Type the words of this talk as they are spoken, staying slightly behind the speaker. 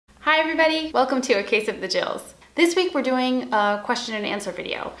everybody, welcome to A Case of the Jills. This week we're doing a question and answer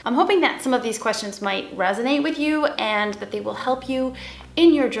video. I'm hoping that some of these questions might resonate with you and that they will help you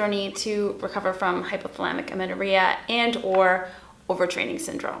in your journey to recover from hypothalamic amenorrhea and or overtraining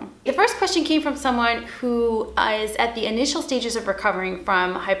syndrome. The first question came from someone who is at the initial stages of recovering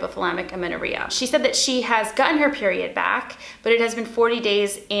from hypothalamic amenorrhea. She said that she has gotten her period back, but it has been 40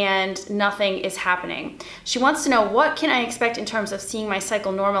 days and nothing is happening. She wants to know, what can I expect in terms of seeing my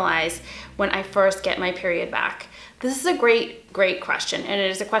cycle normalize when I first get my period back? This is a great question, and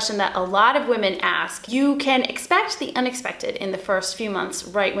it is a question that a lot of women ask. You can expect the unexpected in the first few months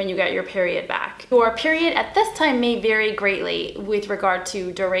right when you get your period back. Your period at this time may vary greatly with regard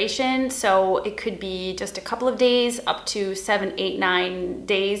to duration, so it could be just a couple of days up to 7, 8, 9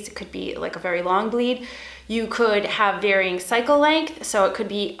 days. It could be like a very long bleed. You could have varying cycle length, so it could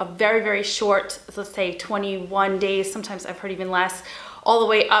be a very short, let's say 21 days, sometimes I've heard even less, all the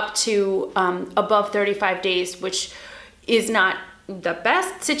way up to above 35 days, which is not the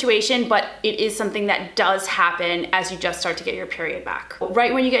best situation, but it is something that does happen as you just start to get your period back.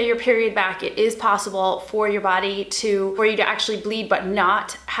 Right when you get your period back, it is possible for your body for you to actually bleed but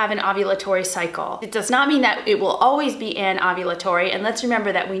not have an ovulatory cycle. It does not mean that it will always be an ovulatory, and let's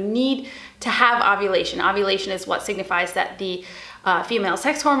remember that we need to have ovulation. Ovulation is what signifies that the female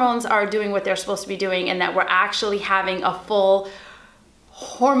sex hormones are doing what they're supposed to be doing and that we're actually having a full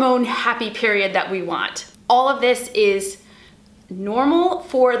hormone happy period that we want. All of this is normal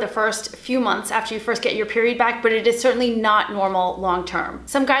for the first few months after you first get your period back, but it is certainly not normal long term.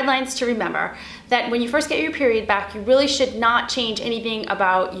 Some guidelines to remember: that when you first get your period back, you really should not change anything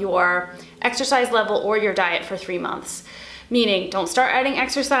about your exercise level or your diet for 3 months. Meaning, don't start adding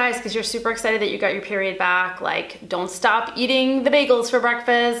exercise because you're super excited that you got your period back. Like, don't stop eating the bagels for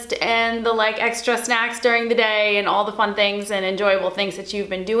breakfast and the extra snacks during the day and all the fun things and enjoyable things that you've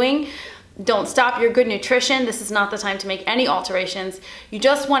been doing. Don't stop your good nutrition. This is not the time to make any alterations. You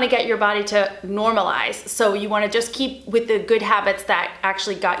just want to get your body to normalize. So you want to just keep with the good habits that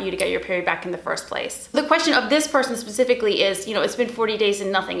actually got you to get your period back in the first place. The question of this person specifically is, it's been 40 days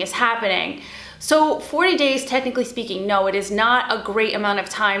and nothing is happening. So 40 days, technically speaking, no, it is not a great amount of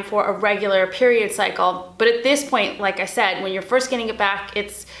time for a regular period cycle. But at this point, like I said, when you're first getting it back,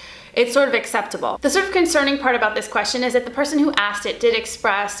 it's sort of acceptable. The sort of concerning part about this question is that the person who asked it did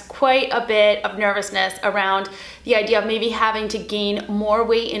express quite a bit of nervousness around the idea of maybe having to gain more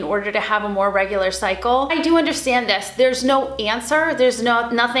weight in order to have a more regular cycle. I do understand this. There's no answer. There's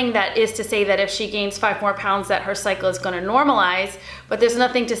nothing that is to say that if she gains 5 more pounds that her cycle is going to normalize, but there's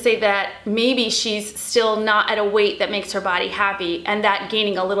nothing to say that maybe she's still not at a weight that makes her body happy and that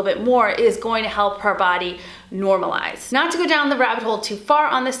gaining a little bit more is going to help her body normalize. Not to go down the rabbit hole too far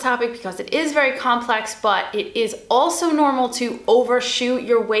on this topic because it is very complex, but it is also normal to overshoot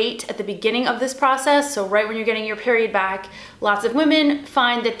your weight at the beginning of this process. So right when you're getting your period back, lots of women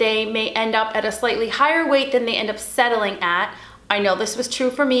find that they may end up at a slightly higher weight than they end up settling at. I know this was true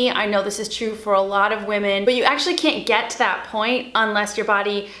for me. I know this is true for a lot of women, but you actually can't get to that point unless your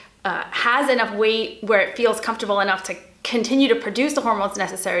body has enough weight where it feels comfortable enough to continue to produce the hormones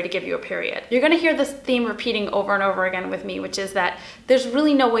necessary to give you a period. You're gonna hear this theme repeating over and over again with me, which is that there's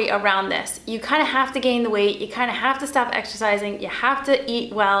really no way around this. You kind of have to gain the weight, you kind of have to stop exercising, you have to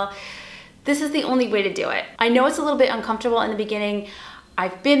eat well. This is the only way to do it. I know it's a little bit uncomfortable in the beginning.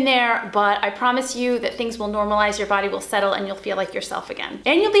 I've been there, but I promise you that things will normalize, your body will settle, and you'll feel like yourself again.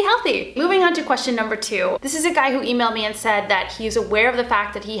 And you'll be healthy. Moving on to question number 2. This is a guy who emailed me and said that he's aware of the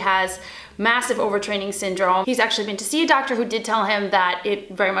fact that he has massive overtraining syndrome. He's actually been to see a doctor who did tell him that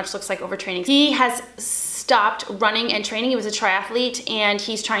it very much looks like overtraining. He has stopped running and training. He was a triathlete and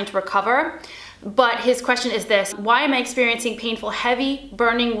he's trying to recover. But his question is this: why am I experiencing painful, heavy,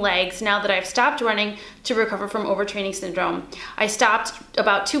 burning legs now that I've stopped running to recover from overtraining syndrome? I stopped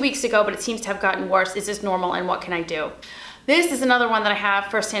about 2 weeks ago, but it seems to have gotten worse. Is this normal and what can I do? This is another one that I have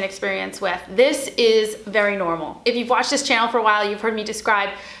firsthand experience with. This is very normal. If you've watched this channel for a while, you've heard me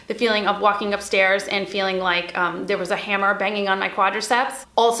describe the feeling of walking upstairs and feeling like there was a hammer banging on my quadriceps.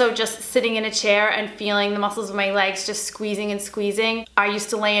 Also just sitting in a chair and feeling the muscles of my legs just squeezing and squeezing. I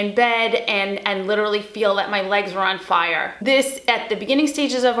used to lay in bed and literally feel that my legs were on fire. This, at the beginning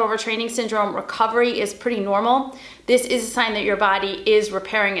stages of overtraining syndrome, recovery is pretty normal. This is a sign that your body is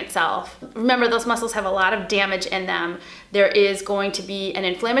repairing itself. Remember, those muscles have a lot of damage in them. There is going to be an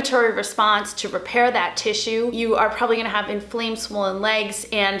inflammatory response to repair that tissue. You are probably gonna have inflamed, swollen legs,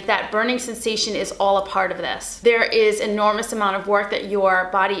 and that burning sensation is all a part of this. There is enormous amount of work that your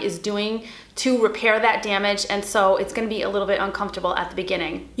body is doing to repair that damage, and so it's going to be a little bit uncomfortable at the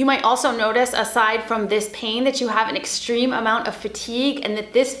beginning. You might also notice, aside from this pain, that you have an extreme amount of fatigue, and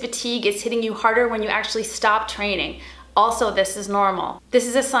that this fatigue is hitting you harder when you actually stop training. Also, this is normal. This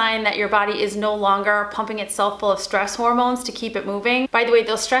is a sign that your body is no longer pumping itself full of stress hormones to keep it moving. By the way,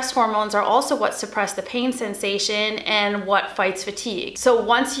 those stress hormones are also what suppress the pain sensation and what fights fatigue. So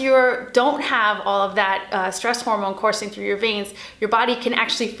once you don't have all of that stress hormone coursing through your veins, your body can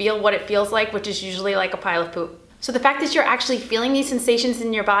actually feel what it feels like, which is usually like a pile of poop. So the fact that you're actually feeling these sensations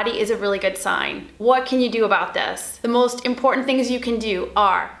in your body is a really good sign. What can you do about this? The most important things you can do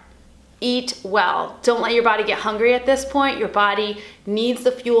are eat well. Don't let your body get hungry at this point. Your body needs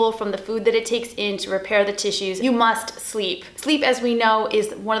the fuel from the food that it takes in to repair the tissues. You must sleep. Sleep, as we know,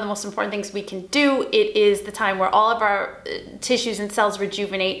 is one of the most important things we can do. It is the time where all of our tissues and cells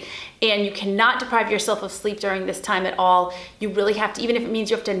rejuvenate, and you cannot deprive yourself of sleep during this time at all. You really have to, even if it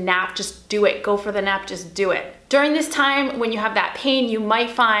means you have to nap, just do it. Go for the nap, just do it. During this time, when you have that pain, you might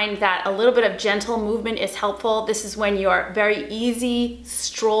find that a little bit of gentle movement is helpful. This is when you're very easy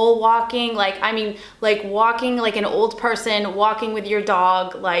stroll walking, like walking like an old person, walking with your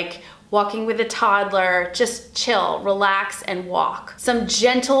dog, like walking with a toddler. Just chill, relax, and walk. Some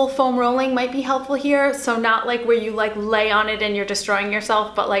gentle foam rolling might be helpful here. So not like where you like lay on it and you're destroying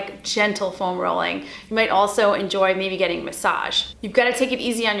yourself, but like gentle foam rolling. You might also enjoy maybe getting a massage. You've got to take it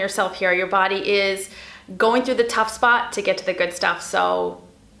easy on yourself here. Your body is going through the tough spot to get to the good stuff, so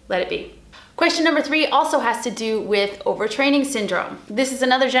let it be. Question number 3 also has to do with overtraining syndrome. This is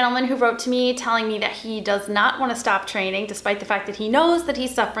another gentleman who wrote to me telling me that he does not want to stop training despite the fact that he knows that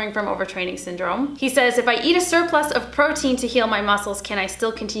he's suffering from overtraining syndrome. He says, if I eat a surplus of protein to heal my muscles, can I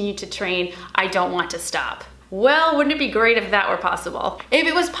still continue to train? I don't want to stop. Well, wouldn't it be great if that were possible? If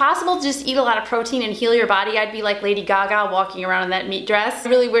it was possible to just eat a lot of protein and heal your body, I'd be like Lady Gaga walking around in that meat dress. I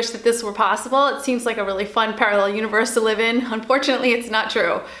really wish that this were possible. It seems like a really fun parallel universe to live in. Unfortunately, it's not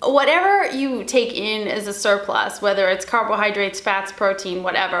true. Whatever you take in as a surplus, whether it's carbohydrates, fats, protein,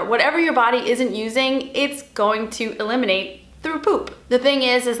 whatever your body isn't using, it's going to eliminate through poop. The thing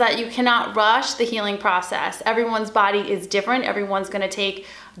is that you cannot rush the healing process. Everyone's body is different. Everyone's gonna take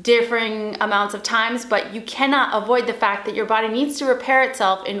differing amounts of times, but you cannot avoid the fact that your body needs to repair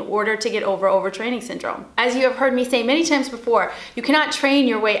itself in order to get over overtraining syndrome. As you have heard me say many times before, you cannot train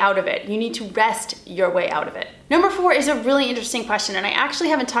your way out of it. You need to rest your way out of it. Number 4 is a really interesting question, and I actually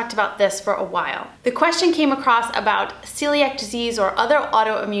haven't talked about this for a while. The question came across about celiac disease or other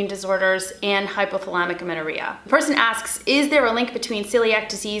autoimmune disorders and hypothalamic amenorrhea. The person asks, is there a link between celiac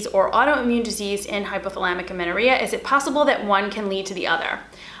disease or autoimmune disease and hypothalamic amenorrhea? Is it possible that one can lead to the other?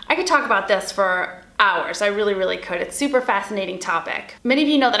 I could talk about this for hours. I really could. It's a super fascinating topic. Many of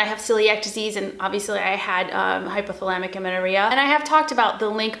you know that I have celiac disease, and obviously I had hypothalamic amenorrhea, and I have talked about the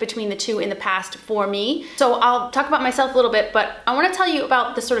link between the two in the past for me. So I'll talk about myself a little bit, but I want to tell you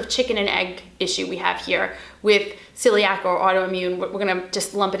about the sort of chicken and egg issue we have here with celiac or autoimmune. We're gonna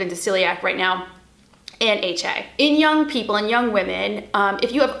just lump it into celiac right now. And HA. In young people and young women,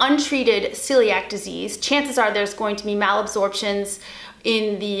 if you have untreated celiac disease, chances are there's going to be malabsorptions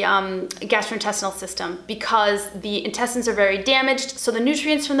in the gastrointestinal system because the intestines are very damaged, so the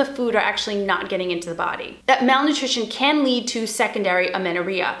nutrients from the food are actually not getting into the body. That malnutrition can lead to secondary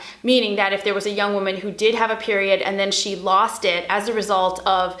amenorrhea, meaning that if there was a young woman who did have a period and then she lost it as a result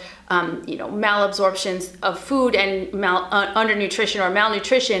of malabsorptions of food and undernutrition or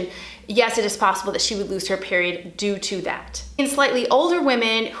malnutrition, yes, it is possible that she would lose her period due to that. In slightly older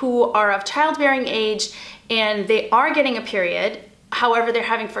women who are of childbearing age and they are getting a period, however, they're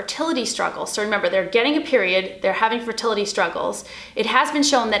having fertility struggles. So remember, they're getting a period, they're having fertility struggles. It has been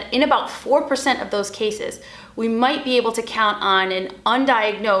shown that in about 4% of those cases, we might be able to count on an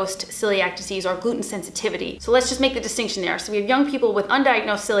undiagnosed celiac disease or gluten sensitivity. So let's just make the distinction there. So we have young people with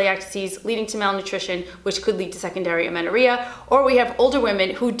undiagnosed celiac disease leading to malnutrition, which could lead to secondary amenorrhea, or we have older women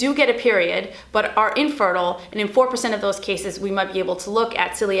who do get a period but are infertile, and in 4% of those cases, we might be able to look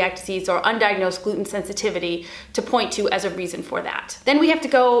at celiac disease or undiagnosed gluten sensitivity to point to as a reason for that. Then we have to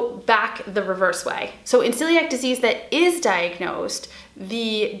go back the reverse way. So in celiac disease that is diagnosed,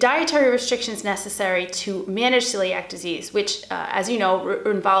 the dietary restrictions necessary to manage celiac disease, which as you know,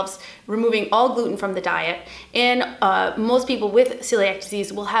 involves removing all gluten from the diet, and most people with celiac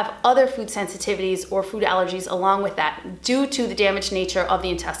disease will have other food sensitivities or food allergies along with that due to the damaged nature of the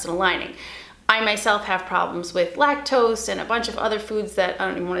intestinal lining. I myself have problems with lactose and a bunch of other foods that I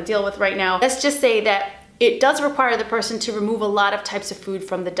don't even want to deal with right now. Let's just say that it does require the person to remove a lot of types of food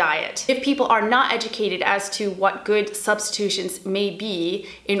from the diet. If people are not educated as to what good substitutions may be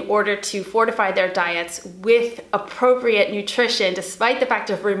in order to fortify their diets with appropriate nutrition, despite the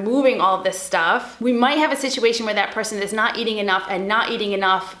fact of removing all of this stuff, we might have a situation where that person is not eating enough and not eating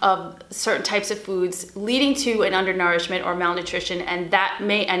enough of certain types of foods, leading to an undernourishment or malnutrition, and that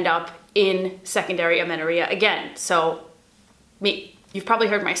may end up in secondary amenorrhea again. So you've probably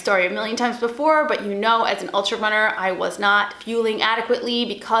heard my story a million times before, but you know, as an ultra runner, I was not fueling adequately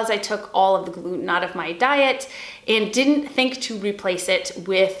because I took all of the gluten out of my diet and didn't think to replace it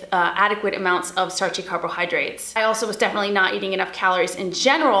with adequate amounts of starchy carbohydrates. I also was definitely not eating enough calories in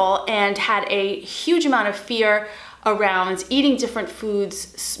general and had a huge amount of fear around eating different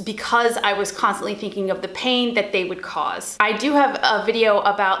foods because I was constantly thinking of the pain that they would cause. I do have a video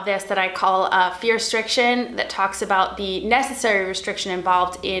about this that I call fear restriction, that talks about the necessary restriction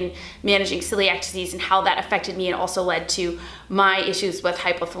involved in managing celiac disease and how that affected me and also led to my issues with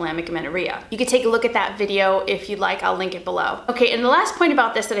hypothalamic amenorrhea. You can take a look at that video if you'd like, I'll link it below. Okay, and the last point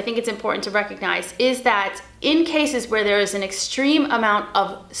about this that I think it's important to recognize is that in cases where there is an extreme amount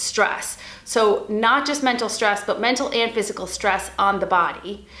of stress, so not just mental stress, but mental and physical stress on the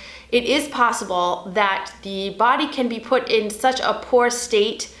body, it is possible that the body can be put in such a poor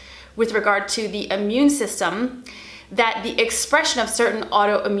state with regard to the immune system that the expression of certain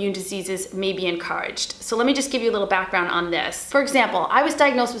autoimmune diseases may be encouraged. So let me just give you a little background on this. For example, I was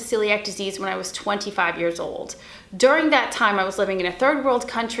diagnosed with celiac disease when I was 25 years old. During that time, I was living in a third world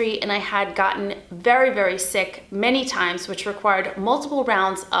country and I had gotten very, very sick many times, which required multiple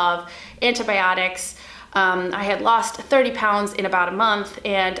rounds of antibiotics. I had lost 30 pounds in about a month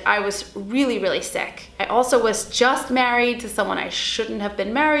and I was really, really sick. I also was just married to someone I shouldn't have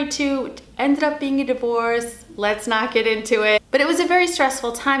been married to. It ended up being a divorce. Let's not get into it. But it was a very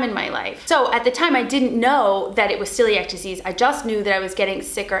stressful time in my life. So at the time, I didn't know that it was celiac disease. I just knew that I was getting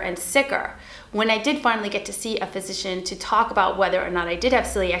sicker and sicker. When I did finally get to see a physician to talk about whether or not I did have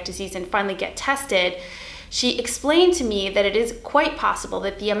celiac disease and finally get tested, she explained to me that it is quite possible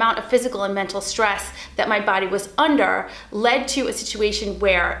that the amount of physical and mental stress that my body was under led to a situation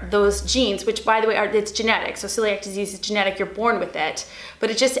where those genes, which by the way, it's genetic, so celiac disease is genetic, you're born with it, but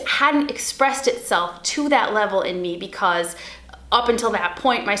it just hadn't expressed itself to that level in me because up until that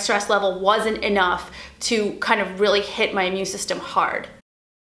point, my stress level wasn't enough to kind of really hit my immune system hard.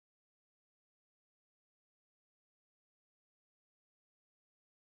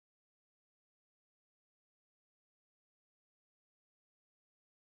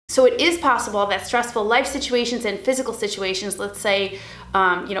 So it is possible that stressful life situations and physical situations, let's say,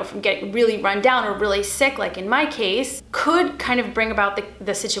 from getting really run down or really sick, like in my case, could kind of bring about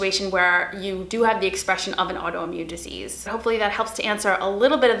the situation where you do have the expression of an autoimmune disease. Hopefully that helps to answer a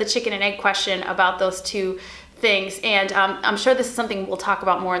little bit of the chicken and egg question about those two things, and I'm sure this is something we'll talk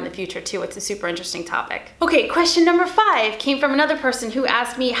about more in the future too. It's a super interesting topic. Okay, question number 5 came from another person who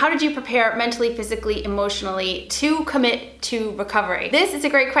asked me, how did you prepare mentally, physically, emotionally to commit to recovery? This is a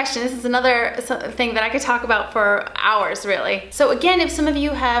great question. This is another thing that I could talk about for hours, really. So again, if some of you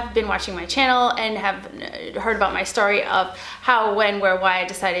have been watching my channel and have heard about my story of how, when, where, why I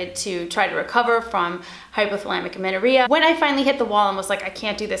decided to try to recover from hypothalamic amenorrhea, when I finally hit the wall and was like, I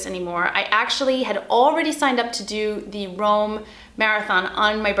can't do this anymore, I actually had already signed up to do the Rome marathon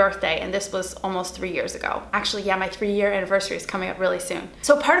on my birthday, and this was almost 3 years ago. Actually, yeah, my 3-year anniversary is coming up really soon.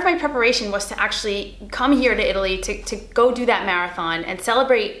 So part of my preparation was to actually come here to Italy to go do that marathon and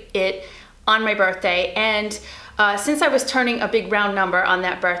celebrate it on my birthday. And since I was turning a big round number on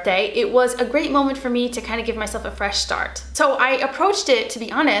that birthday, it was a great moment for me to kind of give myself a fresh start. So I approached it, to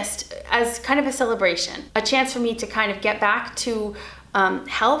be honest, as kind of a celebration, a chance for me to kind of get back to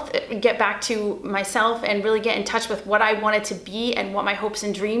health, get back to myself and really get in touch with what I wanted to be and what my hopes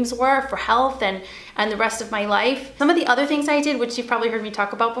and dreams were for health and the rest of my life. Some of the other things I did, which you've probably heard me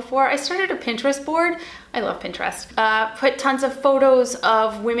talk about before, I started a Pinterest board. I love Pinterest. Put tons of photos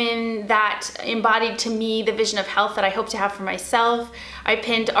of women that embodied to me the vision of health that I hope to have for myself. I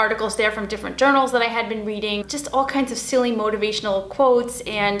pinned articles there from different journals that I had been reading, just all kinds of silly motivational quotes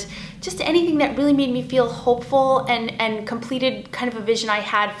and just anything that really made me feel hopeful and completed kind of a vision I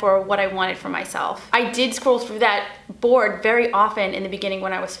had for what I wanted for myself. I did scroll through that board very often in the beginning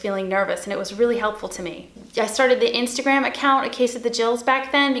when I was feeling nervous, and it was really helpful to me. I started the Instagram account, A Case of the Jills,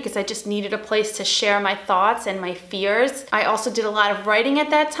 back then because I just needed a place to share my thoughts and my fears. I also did a lot of writing at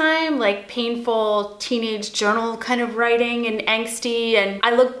that time, like painful teenage journal kind of writing and angsty. And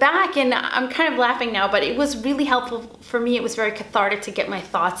I look back and I'm kind of laughing now, but it was really helpful for me. It was very cathartic to get my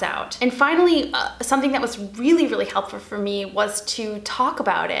thoughts out. And finally, something that was really, really helpful for me was to talk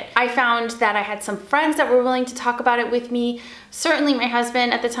about it. I found that I had some friends that were willing to talk about it with me. Certainly my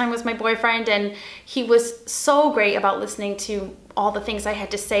husband at the time was my boyfriend, and he was so great about listening to all the things I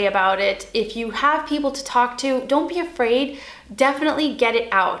had to say about it. If you have people to talk to, don't be afraid. Definitely get it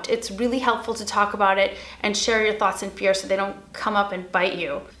out. It's really helpful to talk about it and share your thoughts and fears so they don't come up and bite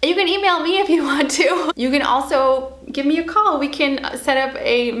you. And you can email me if you want to. You can also give me a call. We can set up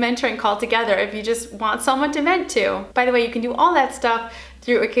a mentoring call together if you just want someone to vent to. By the way, you can do all that stuff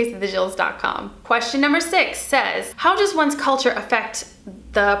through acaseofthejills.com. Question number 6 says, how does one's culture affect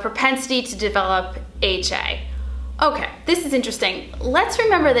the propensity to develop HA? Okay, this is interesting. Let's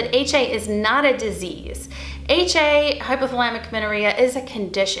remember that HA is not a disease. HA, hypothalamic amenorrhea, is a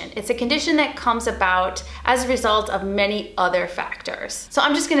condition. It's a condition that comes about as a result of many other factors. So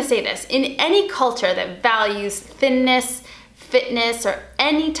I'm just gonna say this, in any culture that values thinness, fitness, or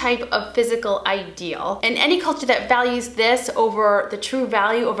any type of physical ideal, in any culture that values this over the true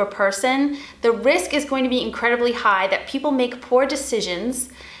value of a person, the risk is going to be incredibly high that people make poor decisions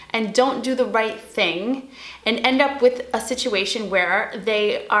and don't do the right thing and end up with a situation where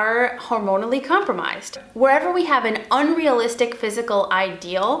they are hormonally compromised. Wherever we have an unrealistic physical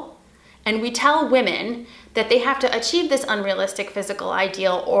ideal and we tell women that they have to achieve this unrealistic physical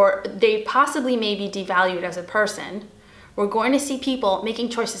ideal or they possibly may be devalued as a person, we're going to see people making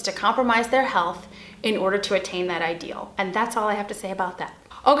choices to compromise their health in order to attain that ideal. And that's all I have to say about that.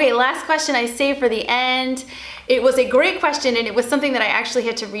 Okay, last question I saved for the end. It was a great question and it was something that I actually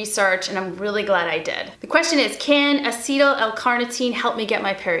had to research and I'm really glad I did. The question is, can acetyl L Carnitine help me get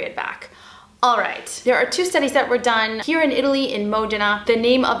my period back? All right, there are 2 studies that were done here in Italy in Modena. The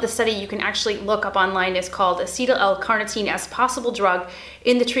name of the study you can actually look up online is called Acetyl L Carnitine as Possible Drug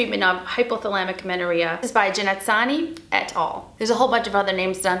in the Treatment of Hypothalamic Amenorrhea. This is by Genazzani et al. There's a whole bunch of other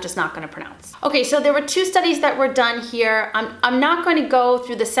names that I'm just not gonna pronounce. Okay, so there were 2 studies that were done here. I'm not going to go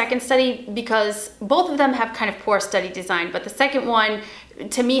through the second study because both of them have kind of poor study design, but the second one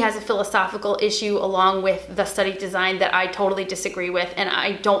to me has a philosophical issue along with the study design that I totally disagree with, and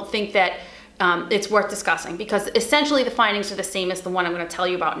I don't think that it's worth discussing because essentially the findings are the same as the one I'm going to tell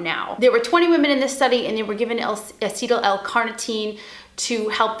you about now. There were 20 women in this study and they were given acetyl L Carnitine to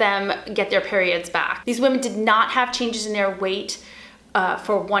help them get their periods back. These women did not have changes in their weight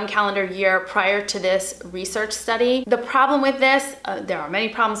for 1 calendar year prior to this research study. The problem with this, there are many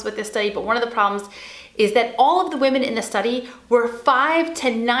problems with this study, but one of the problems is that all of the women in the study were 5 to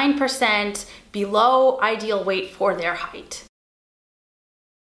 9% below ideal weight for their height.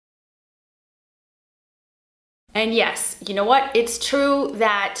 And yes, you know what? It's true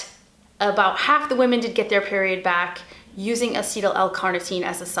that about half the women did get their period back using acetyl L Carnitine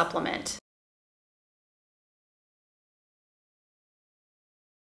as a supplement.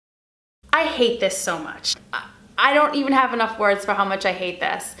 I hate this so much. I don't even have enough words for how much I hate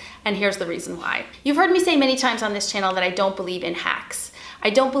this, and here's the reason why. You've heard me say many times on this channel that I don't believe in hacks. I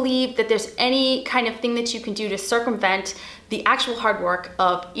don't believe that there's any kind of thing that you can do to circumvent the actual hard work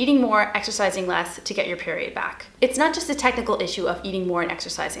of eating more, exercising less to get your period back. It's not just a technical issue of eating more and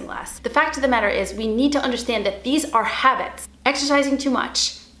exercising less. The fact of the matter is we need to understand that these are habits. Exercising too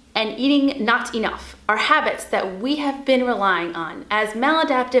much and eating not enough are habits that we have been relying on as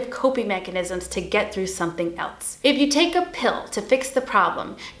maladaptive coping mechanisms to get through something else. If you take a pill to fix the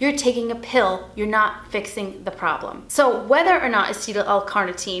problem, you're taking a pill, you're not fixing the problem. So whether or not acetyl L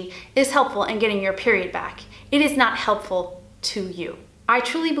Carnitine is helpful in getting your period back, it is not helpful to you. I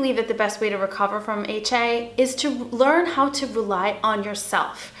truly believe that the best way to recover from HA is to learn how to rely on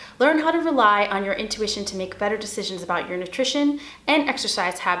yourself. Learn how to rely on your intuition to make better decisions about your nutrition and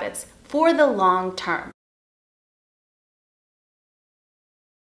exercise habits for the long term.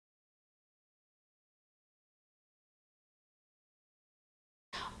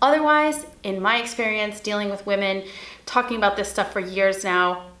 Otherwise, in my experience dealing with women, talking about this stuff for years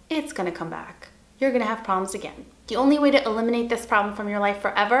now, it's gonna come back. You're gonna have problems again. The only way to eliminate this problem from your life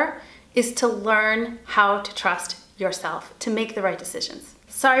forever is to learn how to trust yourself, to make the right decisions.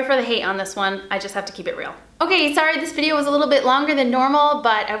 Sorry for the hate on this one, I just have to keep it real. Okay, sorry this video was a little bit longer than normal,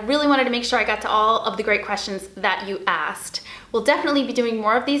 but I really wanted to make sure I got to all of the great questions that you asked. We'll definitely be doing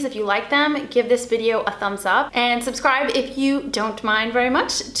more of these. If you like them, give this video a thumbs up and subscribe if you don't mind very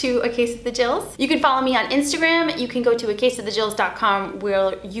much to A Case of the Jills. You can follow me on Instagram. You can go to acaseofthejills.com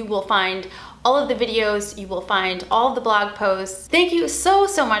where you will find all of the videos, you will find all of the blog posts. Thank you so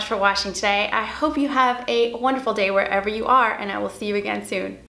much for watching today. I hope you have a wonderful day wherever you are, and I will see you again soon.